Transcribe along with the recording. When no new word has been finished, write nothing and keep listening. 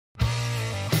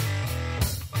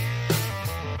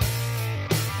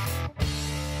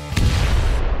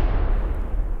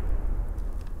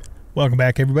Welcome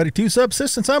back, everybody, to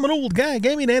Subsistence. I'm an old guy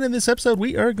gaming, and in this episode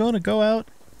we are going to go out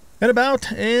and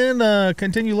about and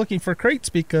continue looking for crates,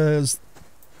 because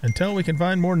until we can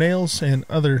find more nails and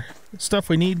other stuff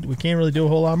we need, we can't really do a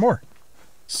whole lot more.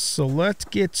 So let's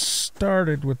get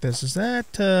started with this. Is that,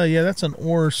 yeah, that's an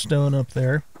ore stone up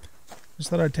there. Just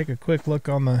thought I'd take a quick look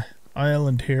on the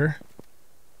island here.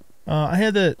 I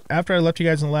had to, after I left you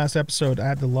guys in the last episode, I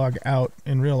had to log out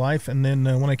in real life, and then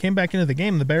when I came back into the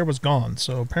game, the bear was gone.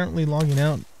 So apparently logging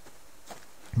out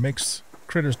makes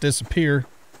critters disappear.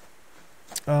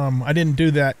 I didn't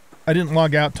do that. I didn't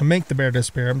log out to make the bear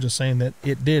disappear. I'm just saying that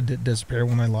it did disappear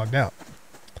when I logged out.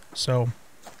 So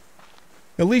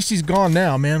at least he's gone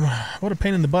now, man. What a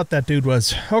pain in the butt that dude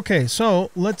was. Okay, so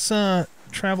let's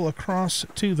travel across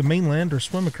to the mainland, or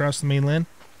swim across the mainland.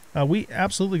 We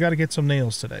absolutely got to get some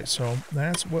nails today, so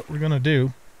that's what we're going to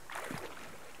do.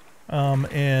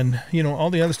 And, you know, all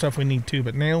the other stuff we need too,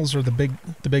 but nails are the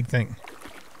big thing.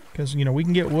 Because, you know, we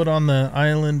can get wood on the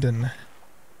island and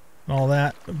all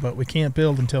that, but we can't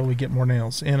build until we get more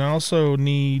nails. And I also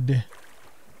need...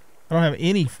 I don't have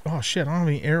any... Oh, shit, I don't have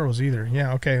any arrows either.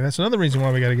 Yeah, okay, that's another reason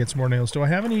why we got to get some more nails. Do I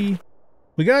have any...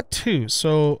 We got 2,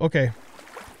 so, okay.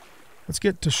 Let's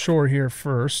get to shore here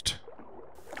first.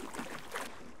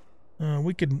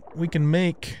 We can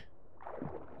make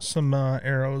some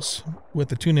arrows with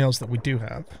the 2 nails that we do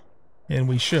have, and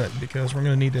we should, because we're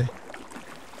going to need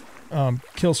to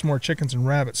kill some more chickens and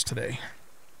rabbits today.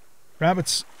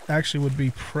 Rabbits actually would be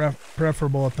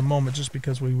preferable at the moment, just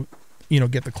because we, you know,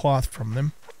 get the cloth from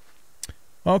them.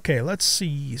 Okay, let's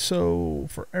see. So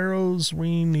for arrows,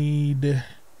 we need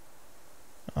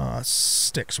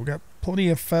sticks. We got plenty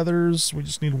of feathers. We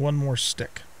just need 1 more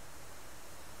stick.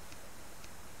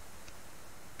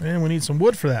 And we need some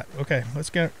wood for that. Okay, let's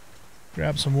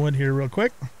grab some wood here real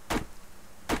quick.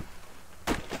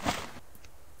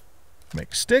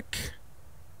 Make a stick.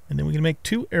 And then we can make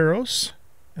 2 arrows.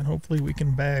 And hopefully we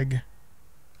can bag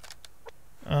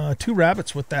 2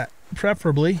 rabbits with that,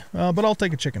 preferably. But I'll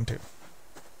take a chicken too.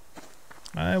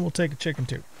 I will take a chicken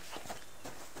too.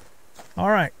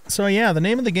 Alright, so yeah, the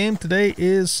name of the game today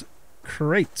is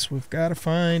crates. We've got to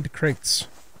find crates.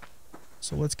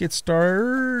 So let's get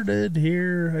started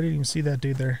here. I didn't even see that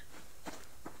dude there.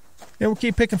 And we'll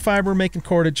keep picking fiber, making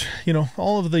cordage. You know,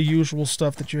 all of the usual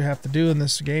stuff that you have to do in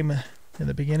this game in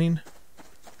the beginning.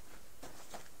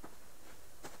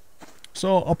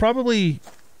 So I'll probably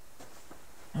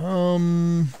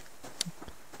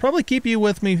keep you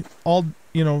with me all,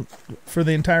 you know, for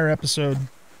the entire episode.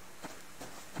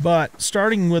 But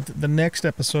starting with the next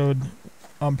episode,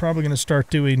 I'm probably going to start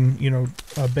doing, you know,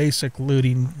 basic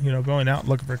looting, you know, going out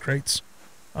looking for crates.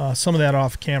 Some of that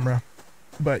off camera.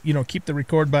 But, you know, keep the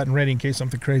record button ready in case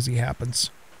something crazy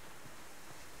happens.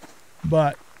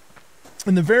 But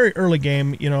in the very early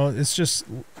game, you know, it's just,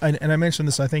 and I mentioned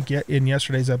this, I think, in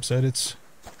yesterday's episode, it's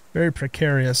very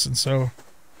precarious. And so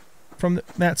from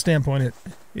that standpoint,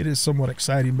 it is somewhat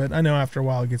exciting. But I know after a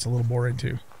while it gets a little boring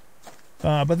too.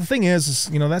 But the thing is,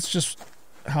 you know, that's just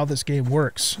how this game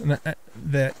works, and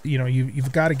that you know,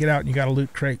 you've got to get out and you got to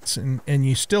loot crates, and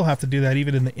you still have to do that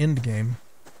even in the end game.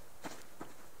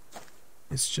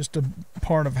 It's just a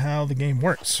part of how the game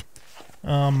works,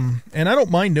 and I don't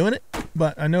mind doing it,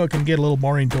 but I know it can get a little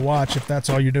boring to watch if that's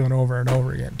all you're doing over and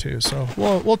over again too. So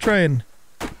we'll try and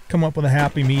come up with a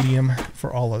happy medium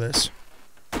for all of this.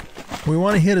 We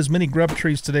want to hit as many grub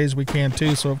trees today as we can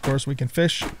too, so of course we can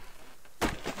fish,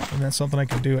 and that's something I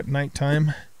can do at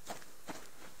nighttime.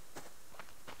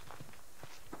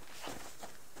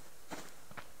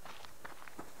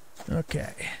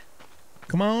 Okay.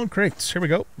 Come on, crates. Here we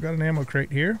go. Got an ammo crate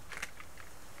here.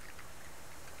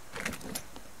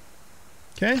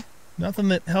 Okay. Nothing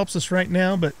that helps us right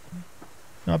now, but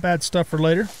not bad stuff for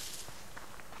later.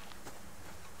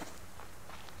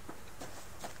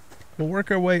 We'll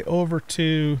work our way over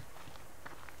to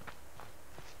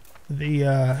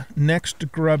the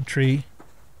next grub tree.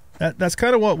 That's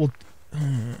kind of what we'll...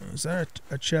 is that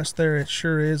a chest there? It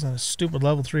sure is, on a stupid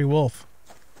level 3 wolf.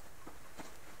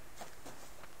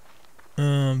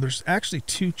 There's actually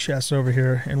 2 chests over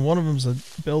here, and one of them's a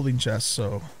building chest,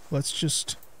 so let's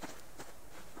just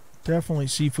definitely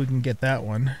see if we can get that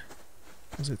one,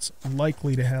 because it's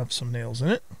likely to have some nails in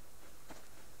it.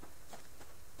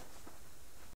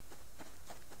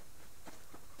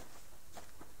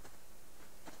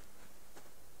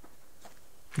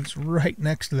 It's right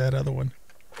next to that other one.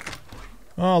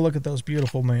 Oh, look at those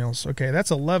beautiful nails. Okay,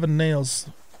 that's 11 nails,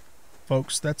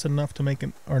 folks. That's enough to make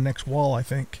our next wall, I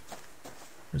think.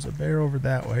 There's a bear over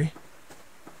that way.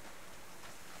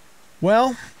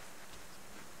 Well,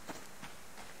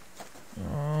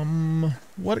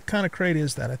 What kind of crate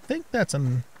is that? I think that's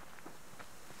an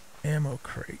ammo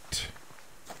crate.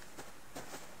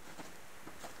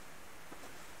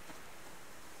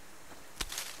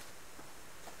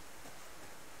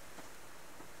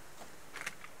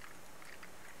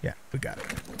 Yeah, we got it.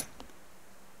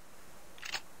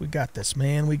 We got this,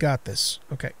 man. We got this.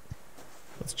 Okay.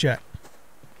 Let's check.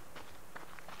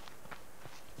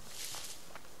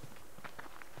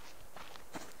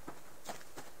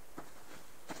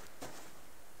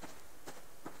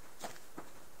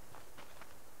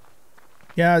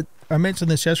 Yeah, I mentioned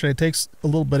this yesterday. It takes a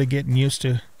little bit of getting used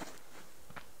to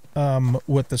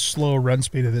with the slow run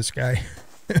speed of this guy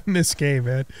in this game,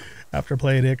 man, after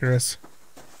playing Icarus.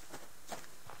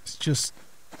 It just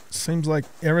seems like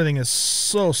everything is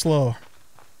so slow.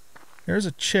 There's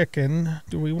a chicken.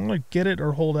 Do we want to get it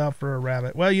or hold out for a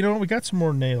rabbit? Well, you know what? We got some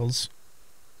more nails.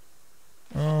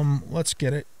 Let's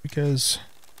get it because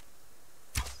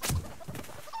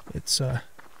it's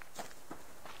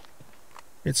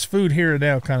food here and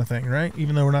now kind of thing, right?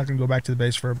 Even though we're not going to go back to the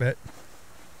base for a bit.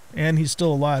 And he's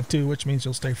still alive too, which means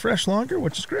he'll stay fresh longer,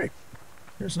 which is great.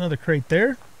 There's another crate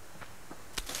there.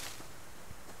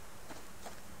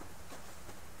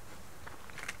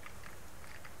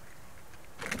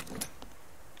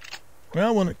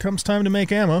 Well, when it comes time to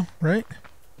make ammo, right?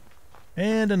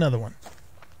 And another one.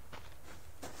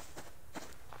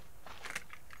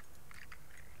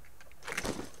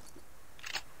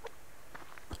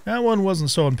 That one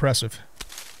wasn't so impressive.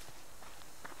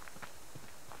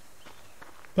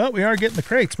 But we are getting the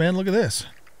crates, man. Look at this.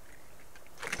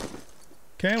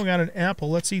 Okay, we got an apple.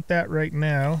 Let's eat that right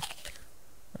now.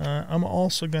 I'm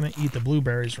also going to eat the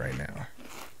blueberries right now.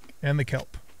 And the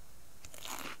kelp.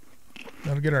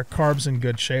 That'll get our carbs in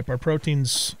good shape. Our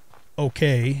protein's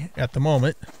okay at the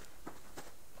moment.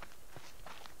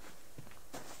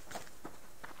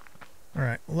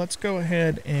 Alright, well, let's go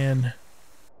ahead and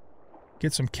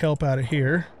get some kelp out of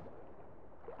here.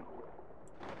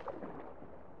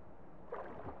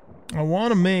 I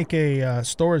want to make a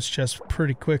storage chest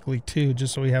pretty quickly too,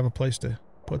 just so we have a place to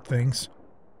put things.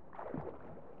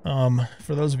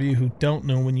 For those of you who don't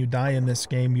know, when you die in this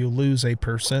game, you lose a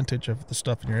percentage of the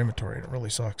stuff in your inventory. It really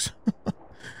sucks.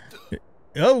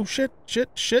 Oh, shit, shit,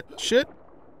 shit, shit.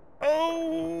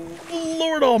 Oh,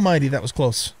 Lord almighty, that was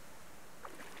close.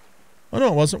 Oh, no,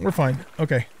 it wasn't. We're fine.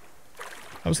 Okay.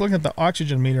 I was looking at the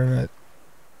oxygen meter, and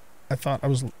I thought that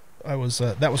was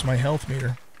my health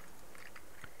meter.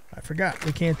 I forgot.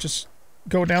 We can't just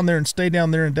go down there and stay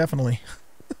down there indefinitely.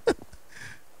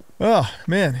 Oh,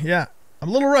 man, yeah. I'm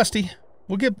a little rusty.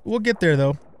 We'll get there,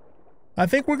 though. I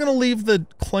think we're going to leave the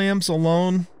clams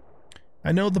alone.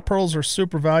 I know the pearls are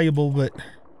super valuable, but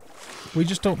we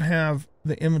just don't have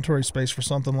the inventory space for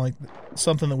something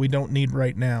that we don't need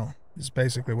right now, is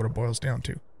basically what it boils down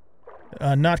to.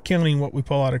 Not counting what we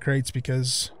pull out of crates,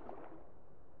 because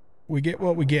we get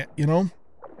what we get, you know?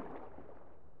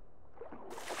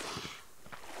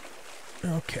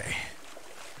 Okay.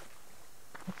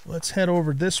 Let's head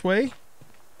over this way.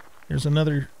 There's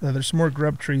there's some more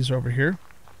grub trees over here.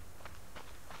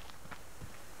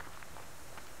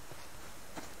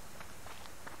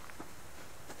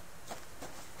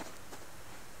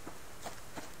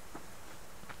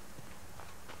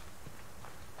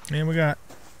 And we got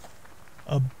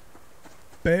a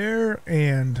bear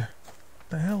and... What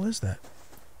the hell is that?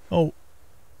 Oh,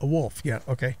 a wolf. Yeah,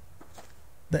 okay.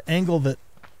 The angle that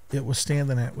it was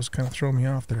standing at was kind of throwing me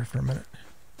off there for a minute.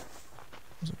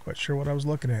 Wasn't quite sure what I was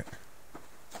looking at.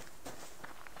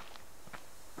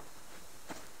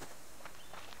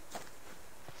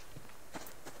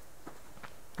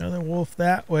 Another wolf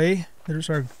that way. There's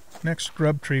our next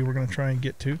grub tree we're going to try and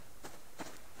get to.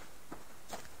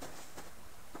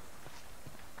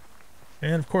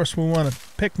 And of course we want to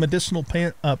pick medicinal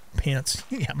plants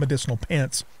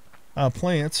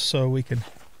so we can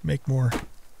make more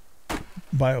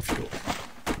biofuel.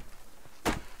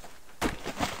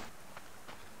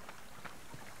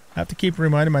 I have to keep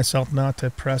reminding myself not to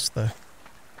press the...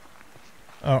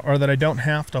 or that I don't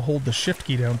have to hold the shift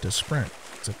key down to sprint.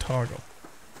 It's a toggle.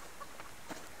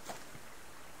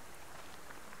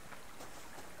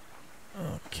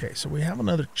 Okay, so we have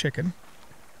another chicken.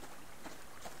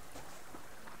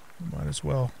 Might as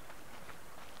well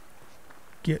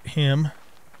get him,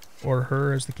 or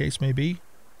her as the case may be.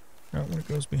 Not when it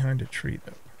goes behind a tree,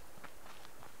 though.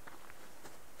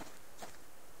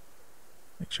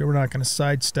 Make sure we're not going to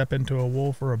sidestep into a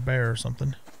wolf or a bear or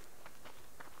something.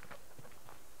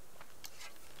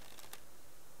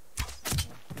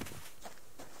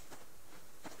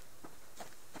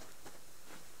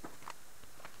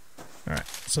 Alright,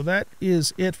 so that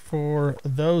is it for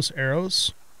those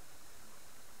arrows.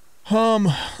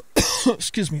 Um,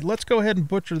 excuse me. Let's go ahead and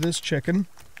butcher this chicken.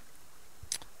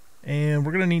 And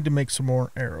we're going to need to make some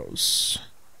more arrows.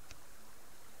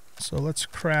 So let's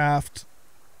craft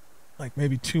like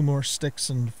maybe 2 more sticks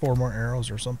and 4 more arrows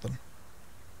or something.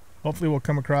 Hopefully we'll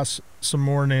come across some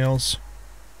more nails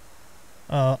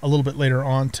a little bit later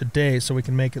on today so we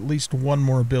can make at least 1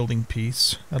 more building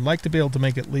piece. I'd like to be able to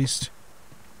make at least,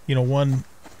 you know, 1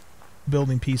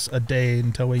 building piece a day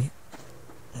until we...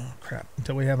 Oh, crap.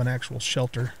 Until we have an actual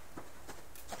shelter.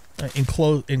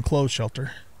 Enclosed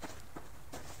shelter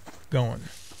going.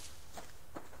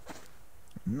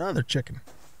 Another chicken.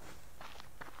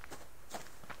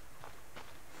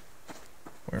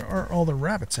 Where are all the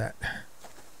rabbits at?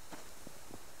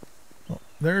 Oh,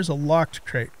 there's a locked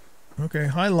crate. Okay,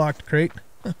 hi locked crate.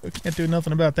 We can't do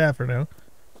nothing about that for now.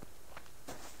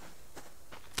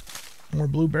 More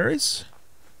blueberries.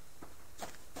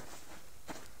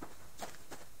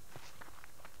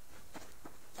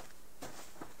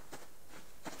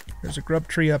 There's a grub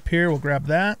tree up here. We'll grab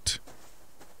that.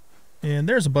 And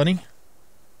there's a bunny.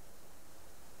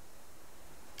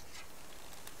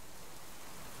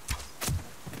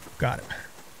 Got it.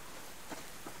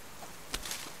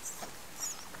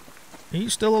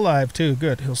 He's still alive too.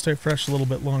 Good. He'll stay fresh a little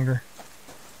bit longer.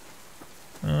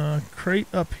 Crate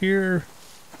up here.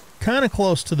 Kind of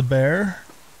close to the bear.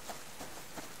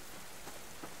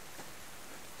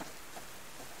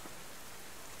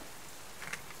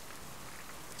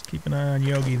 Let's keep an eye on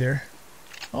Yogi there.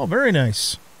 Oh, very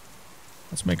nice.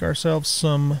 Let's make ourselves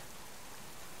some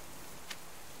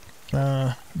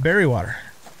berry water.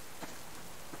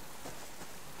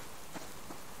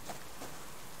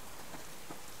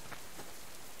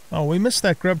 Oh, we missed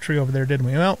that grub tree over there, didn't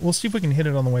we? Well, we'll see if we can hit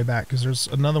it on the way back, because there's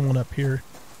another one up here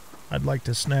I'd like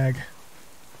to snag.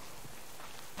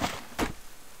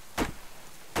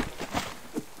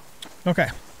 Okay.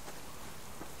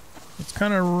 Let's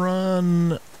kind of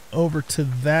run over to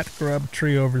that grub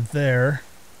tree over there.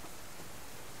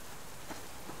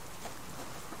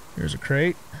 Here's a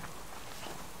crate.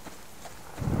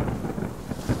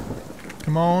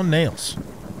 Come on, nails.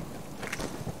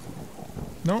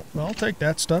 Nope, I'll take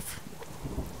that stuff.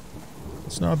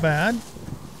 It's not bad.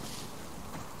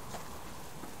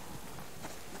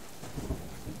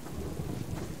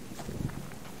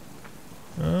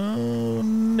 Oh,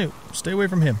 no. Stay away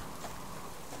from him.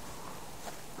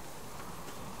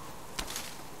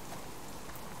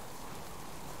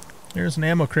 There's an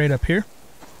ammo crate up here.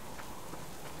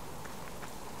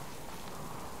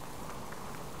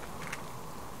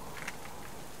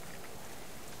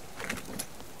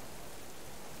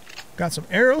 Got some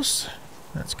arrows.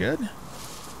 That's good.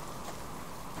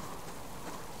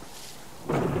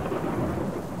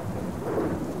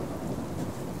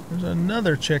 There's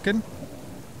another chicken.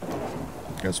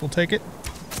 Guess we'll take it.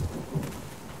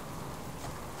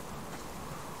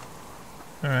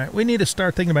 Alright, we need to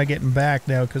start thinking about getting back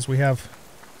now because we have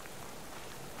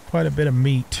quite a bit of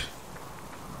meat.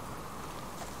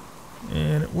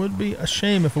 And it would be a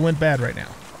shame if it went bad right now.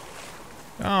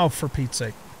 Oh, for Pete's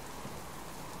sake.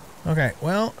 Okay,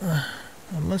 well,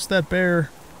 unless that bear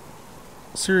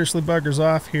seriously buggers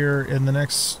off here in the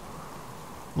next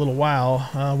little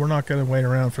while, we're not going to wait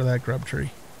around for that grub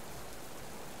tree.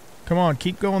 Come on,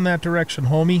 keep going that direction,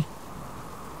 homie.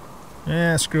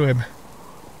 Eh, screw him.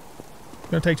 It's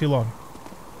going to take too long.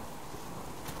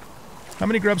 How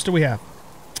many grubs do we have?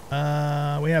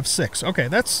 We have 6. Okay,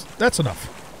 that's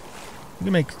enough. We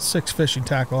can make 6 fishing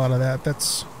tackle out of that.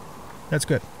 That's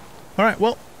good. Alright,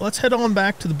 well, let's head on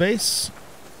back to the base.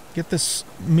 Get this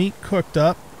meat cooked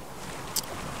up.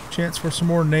 Chance for some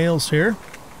more nails here.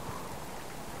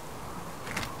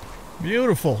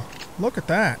 Beautiful. Look at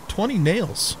that. 20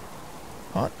 nails.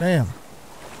 Hot damn.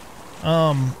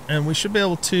 And we should be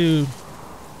able to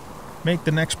make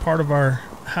the next part of our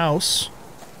house.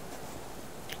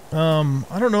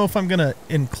 I don't know if I'm going to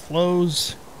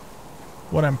enclose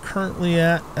what I'm currently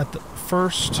at the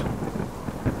first,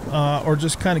 or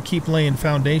just kind of keep laying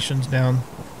foundations down.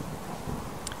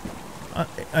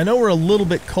 I know we're a little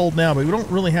bit cold now, but we don't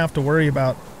really have to worry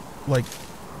about, like,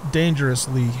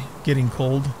 dangerously getting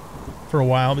cold for a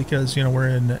while because, you know, we're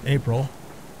in April.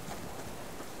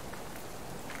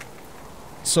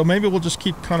 So maybe we'll just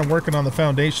keep kind of working on the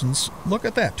foundations. Look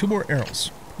at that. 2 more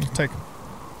arrows. Let's take them.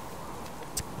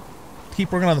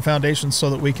 Keep working on the foundations so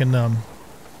that we can,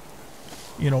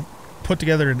 you know, put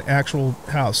together an actual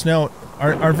house. Now,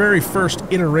 our very first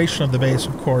iteration of the base,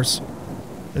 of course,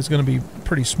 is going to be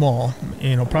pretty small.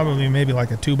 You know, probably maybe like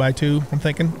a 2x2, I'm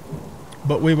thinking.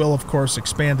 But we will, of course,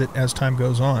 expand it as time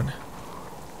goes on.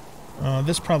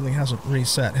 This probably hasn't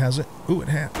reset, has it? Ooh, it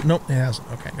has. Nope, it hasn't.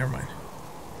 Okay, never mind.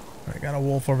 Alright, got a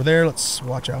wolf over there. Let's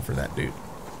watch out for that dude.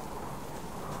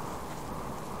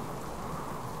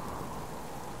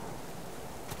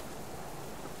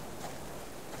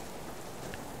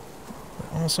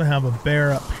 I also have a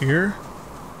bear up here.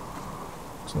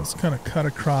 So let's kind of cut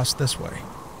across this way.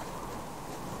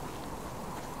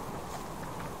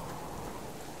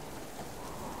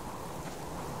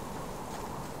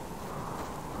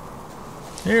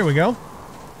 Here we go.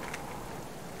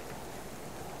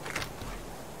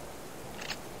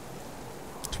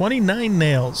 $29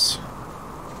 nails.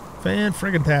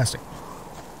 Fan-friggin-tastic.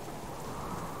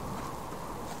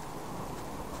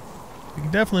 We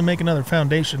can definitely make another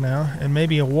foundation now, and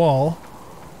maybe a wall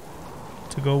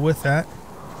to go with that.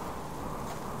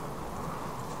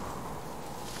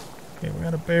 Okay, we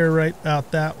got a bear right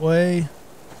out that way.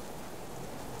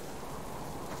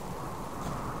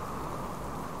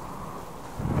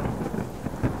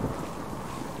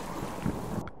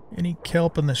 Any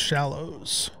kelp in the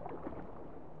shallows?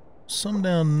 Some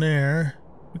down there.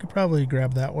 We could probably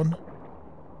grab that one.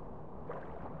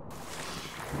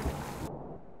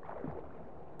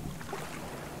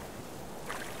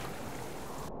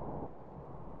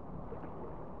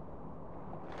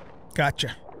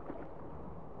 Gotcha.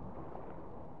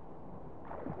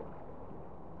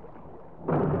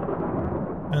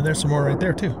 And there's some more right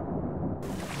there too.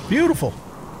 Beautiful.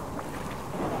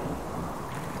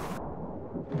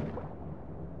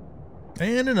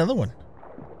 And another one.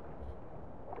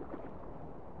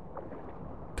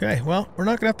 Okay, well, we're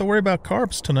not going to have to worry about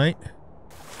carps tonight.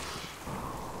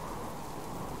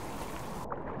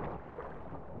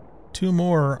 Two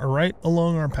more are right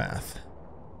along our path.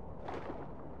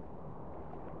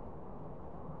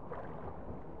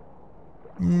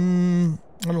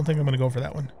 I don't think I'm going to go for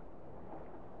that one.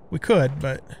 We could,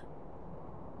 but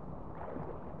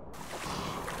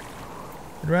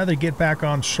I'd rather get back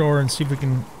on shore and see if we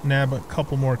can nab a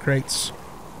couple more crates,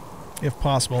 if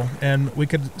possible. And we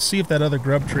could see if that other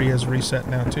grub tree has reset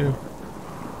now, too.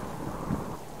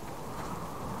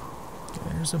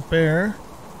 Okay, there's a bear.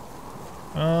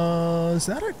 Is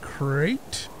that a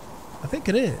crate? I think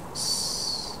it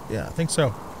is. Yeah, I think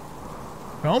so.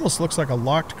 It almost looks like a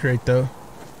locked crate, though.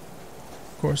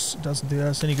 Of course, it doesn't do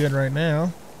us any good right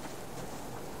now.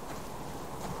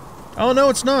 Oh, no,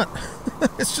 it's not.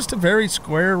 It's just a very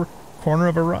square corner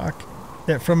of a rock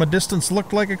that from a distance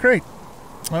looked like a crate.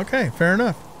 Okay, fair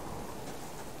enough.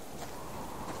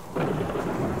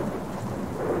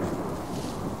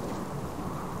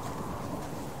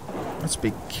 Let's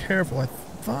be careful. I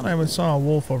thought I saw a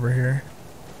wolf over here.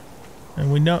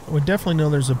 And we definitely know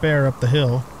there's a bear up the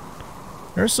hill.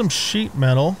 There's some sheet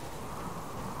metal.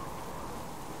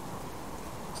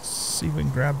 Let's see if we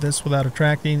can grab this without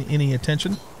attracting any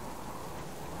attention.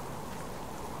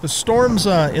 The storms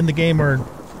in the game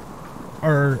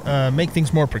make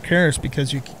things more precarious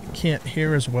because you can't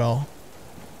hear as well,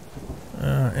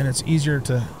 and it's easier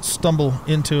to stumble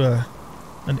into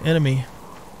an enemy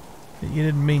that you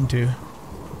didn't mean to.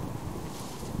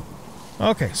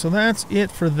 Okay, so that's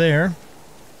it for there.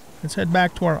 Let's head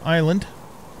back to our island.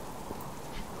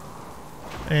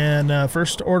 And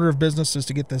first order of business is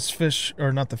to get this fish,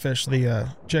 or not the fish,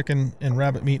 the chicken and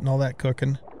rabbit meat and all that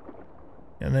cooking.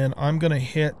 And then I'm gonna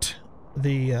hit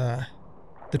the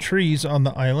trees on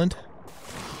the island,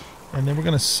 and then we're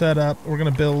gonna set up. We're gonna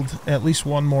build at least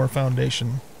one more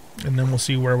foundation, and then we'll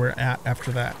see where we're at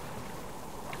after that.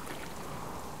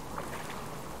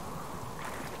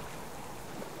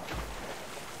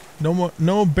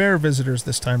 No bear visitors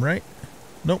this time, right?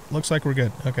 Nope. Looks like we're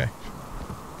good. Okay.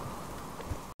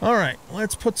 All right.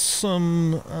 Let's put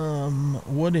some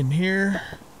wood in here.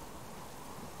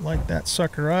 Light that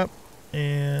sucker up.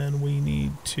 And we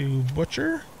need to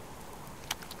butcher.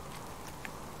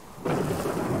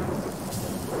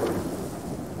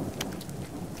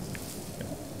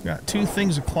 Got 2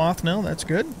 things of cloth now. That's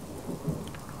good.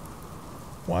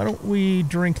 Why don't we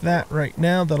drink that right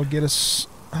now? That'll get us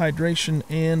hydration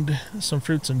and some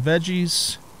fruits and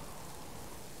veggies.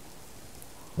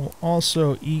 We'll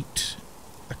also eat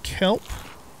a kelp.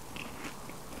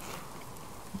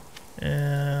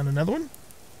 And another one.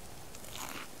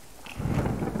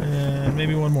 And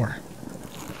maybe one more.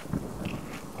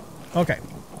 Okay.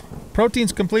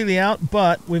 Protein's completely out,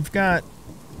 but we've got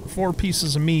 4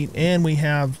 pieces of meat, and we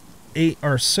have 8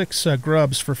 or 6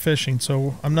 grubs for fishing,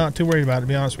 so I'm not too worried about it, to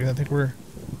be honest with you. I think we're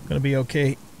going to be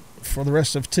okay for the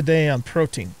rest of today on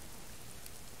protein.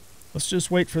 Let's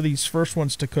just wait for these first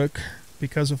ones to cook,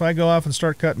 because if I go off and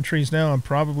start cutting trees now, I'm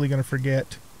probably going to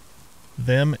forget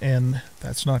them, and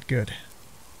that's not good.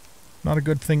 Not a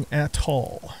good thing at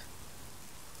all.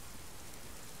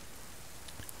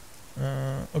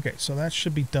 Okay, so that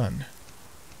should be done.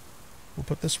 We'll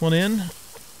put this one in.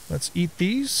 Let's eat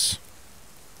these.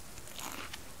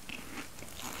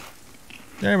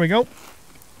 There we go.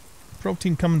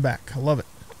 Protein coming back. I love it.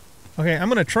 Okay, I'm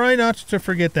going to try not to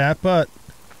forget that, but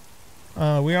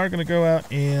we are going to go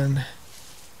out and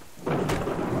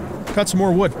cut some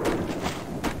more wood.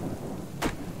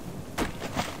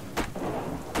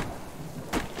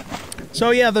 So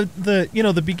yeah,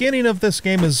 the beginning of this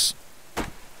game is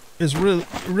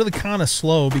really kind of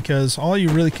slow, because all you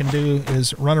really can do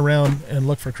is run around and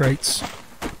look for crates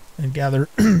and gather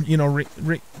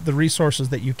the resources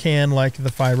that you can, like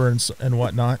the fiber and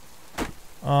whatnot.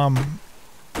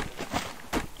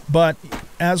 But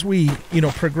as we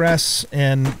progress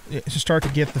and start to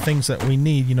get the things that we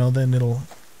need, then it'll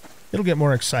get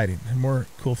more exciting and more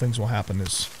cool things will happen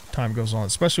as time goes on,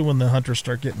 especially when the hunters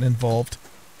start getting involved.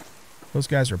 Those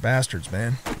guys are bastards,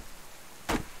 man.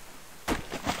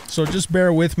 So just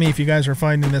bear with me if you guys are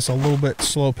finding this a little bit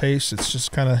slow paced. It's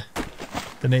just kind of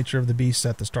the nature of the beast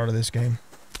at the start of this game.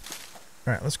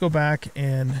 Alright, let's go back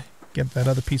and get that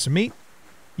other piece of meat.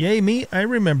 Yay, me, I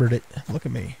remembered it. Look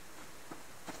at me.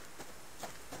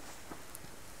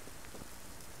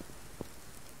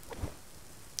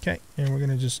 Okay, and we're going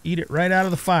to just eat it right out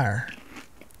of the fire.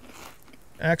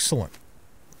 Excellent.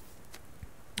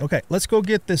 Okay, let's go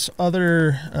get this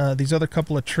other, these other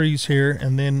couple of trees here,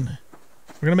 and then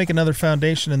we're going to make another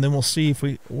foundation, and then we'll see if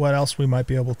what else we might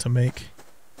be able to make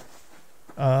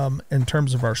in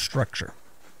terms of our structure.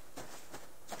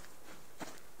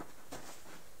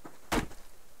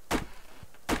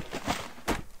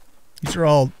 These are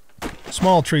all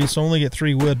small trees, so only get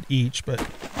 3 wood each, but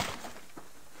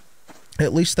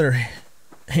at least they're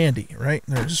handy, right?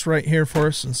 They're just right here for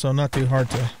us, and so not too hard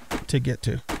to get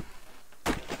to.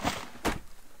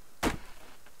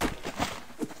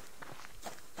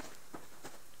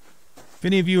 If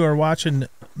any of you are watching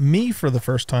me for the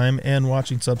first time and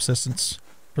watching Subsistence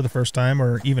for the first time,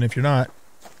 or even if you're not,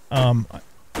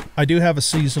 I do have a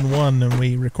season 1, and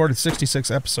we recorded 66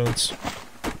 episodes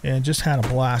and just had a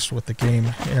blast with the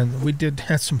game. And we did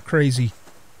have some crazy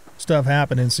stuff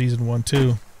happen in season 1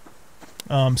 too.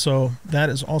 So that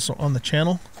is also on the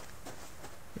channel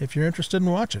if you're interested in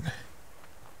watching.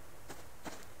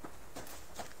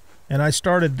 And I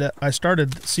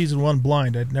started season 1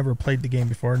 blind. I'd never played the game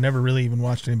before, never really even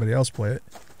watched anybody else play it.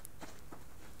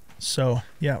 So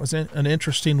yeah, it was an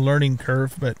interesting learning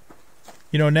curve. But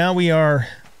now we are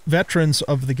veterans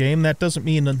of the game. That doesn't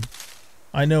mean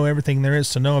I know everything there is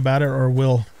to know about it, or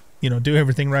will do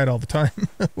everything right all the time.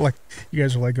 Like you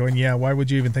guys are like going, yeah, why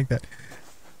would you even think that?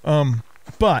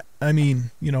 But I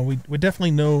mean, we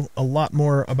definitely know a lot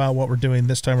more about what we're doing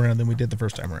this time around than we did the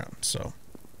first time around. So.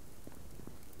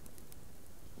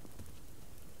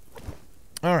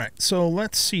 All right, so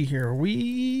let's see here.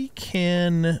 We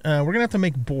can, we're going to have to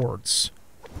make boards.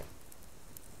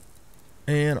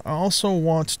 And I also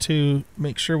want to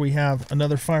make sure we have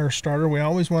another fire starter. We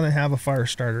always want to have a fire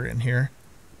starter in here.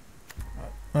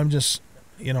 I'm just,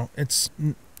 it's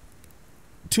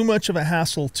too much of a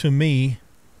hassle to me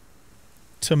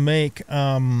to make, what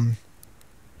am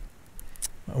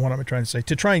I trying to say?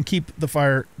 To try and keep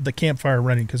the campfire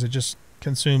running, because it just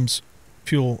consumes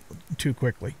fuel too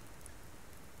quickly.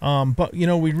 But,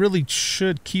 we really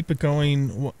should keep it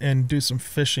going and do some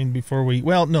fishing before we...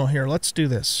 Well, no, here, let's do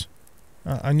this.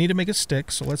 I need to make a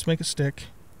stick, so let's make a stick.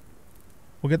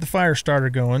 We'll get the fire starter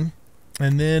going,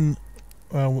 and then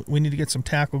we need to get some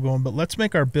tackle going, but let's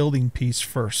make our building piece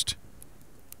first.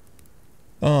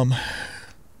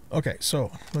 Okay,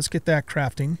 so let's get that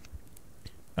crafting.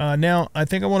 Now, I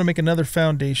think I want to make another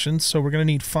foundation, so we're going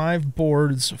to need 5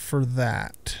 boards for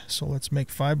that. So let's make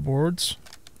 5 boards.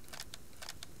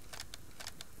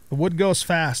 The wood goes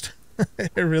fast.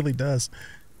 It really does.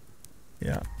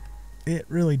 Yeah, it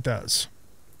really does.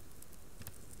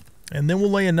 And then we'll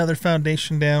lay another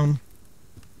foundation down.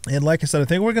 And like I said, I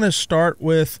think we're going to start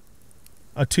with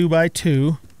a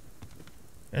 2x2.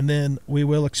 And then we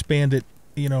will expand it,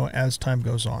 as time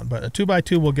goes on. But a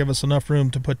 2x2 will give us enough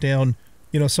room to put down,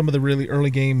 some of the really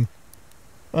early game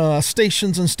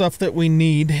stations and stuff that we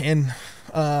need. And,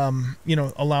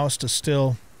 allow us to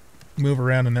still move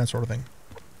around and that sort of thing.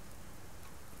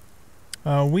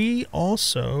 We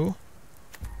also,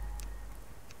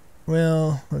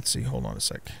 well, let's see, hold on a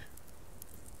sec.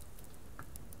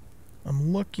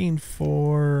 I'm looking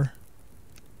for,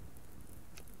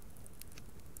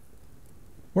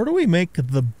 where do we make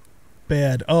the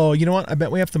bed? Oh, you know what? I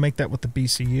bet we have to make that with the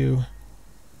BCU.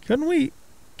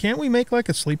 Can't we make like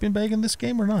a sleeping bag in this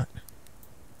game or not?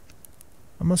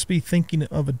 I must be thinking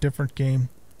of a different game.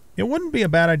 It wouldn't be a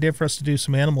bad idea for us to do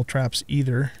some animal traps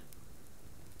either.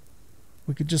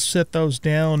 We could just sit those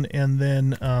down and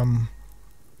then,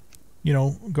 you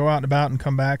know, go out and about and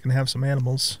come back and have some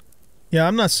animals. Yeah,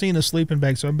 I'm not seeing a sleeping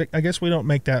bag, so I guess we don't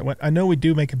make that. I know we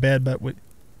do make a bed, but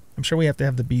I'm sure we have to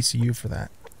have the BCU for that.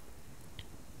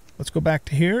 Let's go back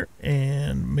to here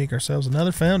and make ourselves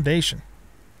another foundation.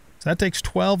 So that takes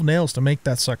 12 nails to make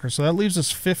that sucker. So that leaves us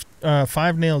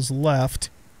 5 nails left.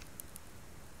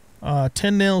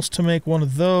 10 nails to make one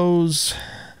of those.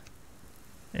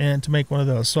 And to make one of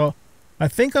those. So I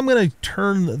think I'm going to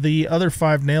turn the other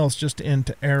 5 nails just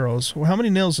into arrows. Well, how many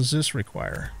nails does this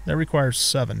require? That requires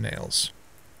 7 nails.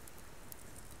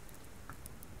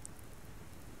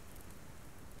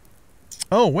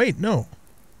 Oh, wait, no.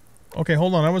 Okay,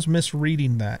 hold on. I was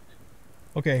misreading that.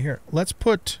 Okay, here. Let's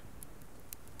put...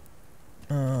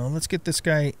 let's get this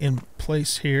guy in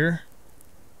place here.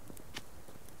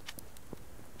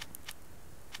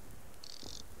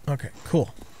 Okay,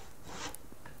 cool.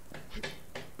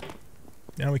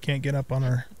 Now we can't get up on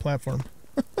our platform.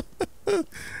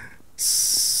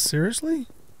 Seriously?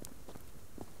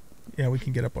 Yeah, we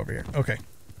can get up over here. Okay.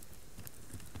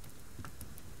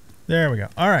 There we go.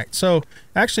 All right. So,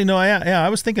 actually, no. Yeah, I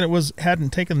was thinking it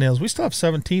hadn't taken nails. We still have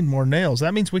 17 more nails.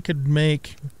 That means we can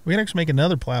actually make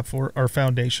another platform or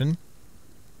foundation.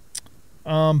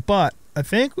 But I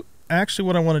think actually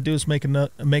what I want to do is make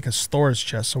a storage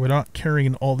chest, so we're not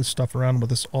carrying all this stuff around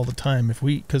with us all the time.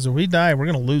 Because if we die, we're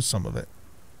going to lose some of it.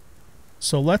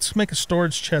 So let's make a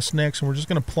storage chest next, and we're just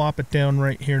going to plop it down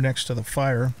right here next to the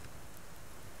fire.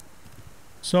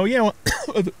 So yeah,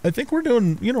 I think we're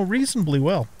doing, you know, reasonably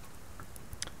well,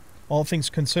 all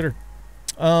things considered.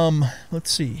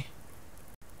 Let's see.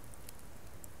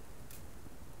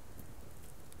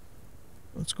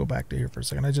 Let's go back to here for a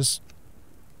second.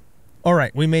 All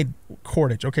right, we made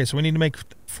cordage. Okay, so we need to make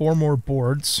 4 more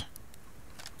boards.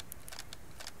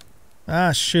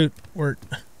 Ah, shoot. We're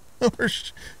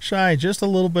shy. Just a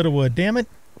little bit of wood. Damn it.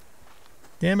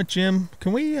 Damn it, Jim.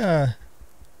 Can we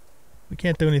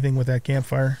can't do anything with that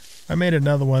campfire. I made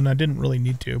another one. I didn't really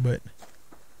need to, but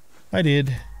I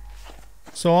did.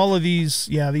 So all of these,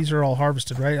 yeah, these are all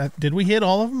harvested, right? Did we hit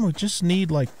all of them? We just need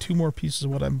like 2 more pieces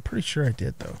of wood. I'm pretty sure I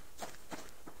did, though.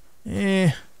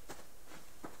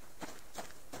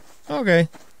 Okay.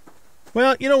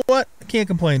 Well, you know what? I can't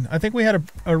complain. I think we had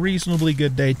a reasonably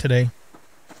good day today.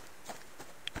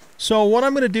 So what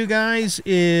I'm going to do, guys,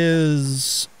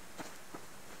 is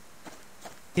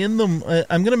I'm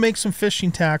going to make some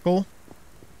fishing tackle.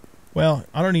 Well,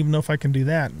 I don't even know if I can do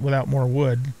that without more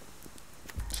wood.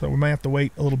 So we might have to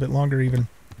wait a little bit longer even.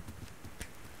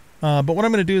 But what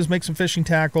I'm going to do is make some fishing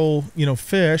tackle, you know,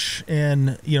 fish,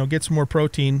 and, you know, get some more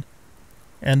protein.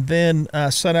 And then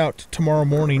set out tomorrow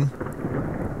morning.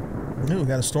 Ooh, we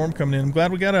got a storm coming in. I'm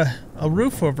glad we got a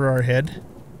roof over our head.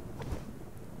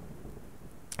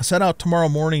 Set out tomorrow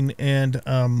morning and,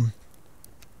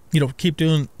 you know, keep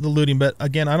doing the looting. But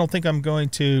again, I don't think I'm going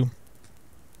to...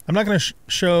 I'm not going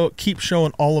to keep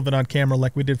showing all of it on camera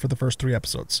like we did for the first 3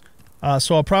 episodes.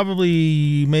 So I'll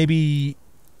probably maybe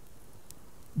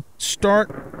start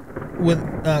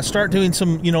doing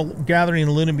some, you know, gathering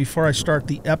and looting before I start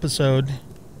the episode.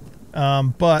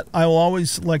 But I will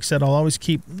always, like I said, I'll always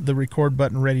keep the record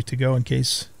button ready to go in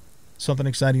case something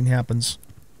exciting happens,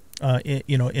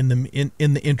 you know, in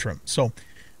the interim. So,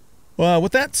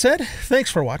 with that said, thanks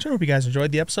for watching. Hope you guys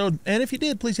enjoyed the episode. And if you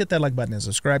did, please hit that like button and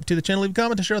subscribe to the channel. Leave a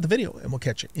comment to share the video, and we'll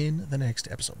catch you in the next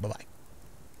episode. Bye-bye.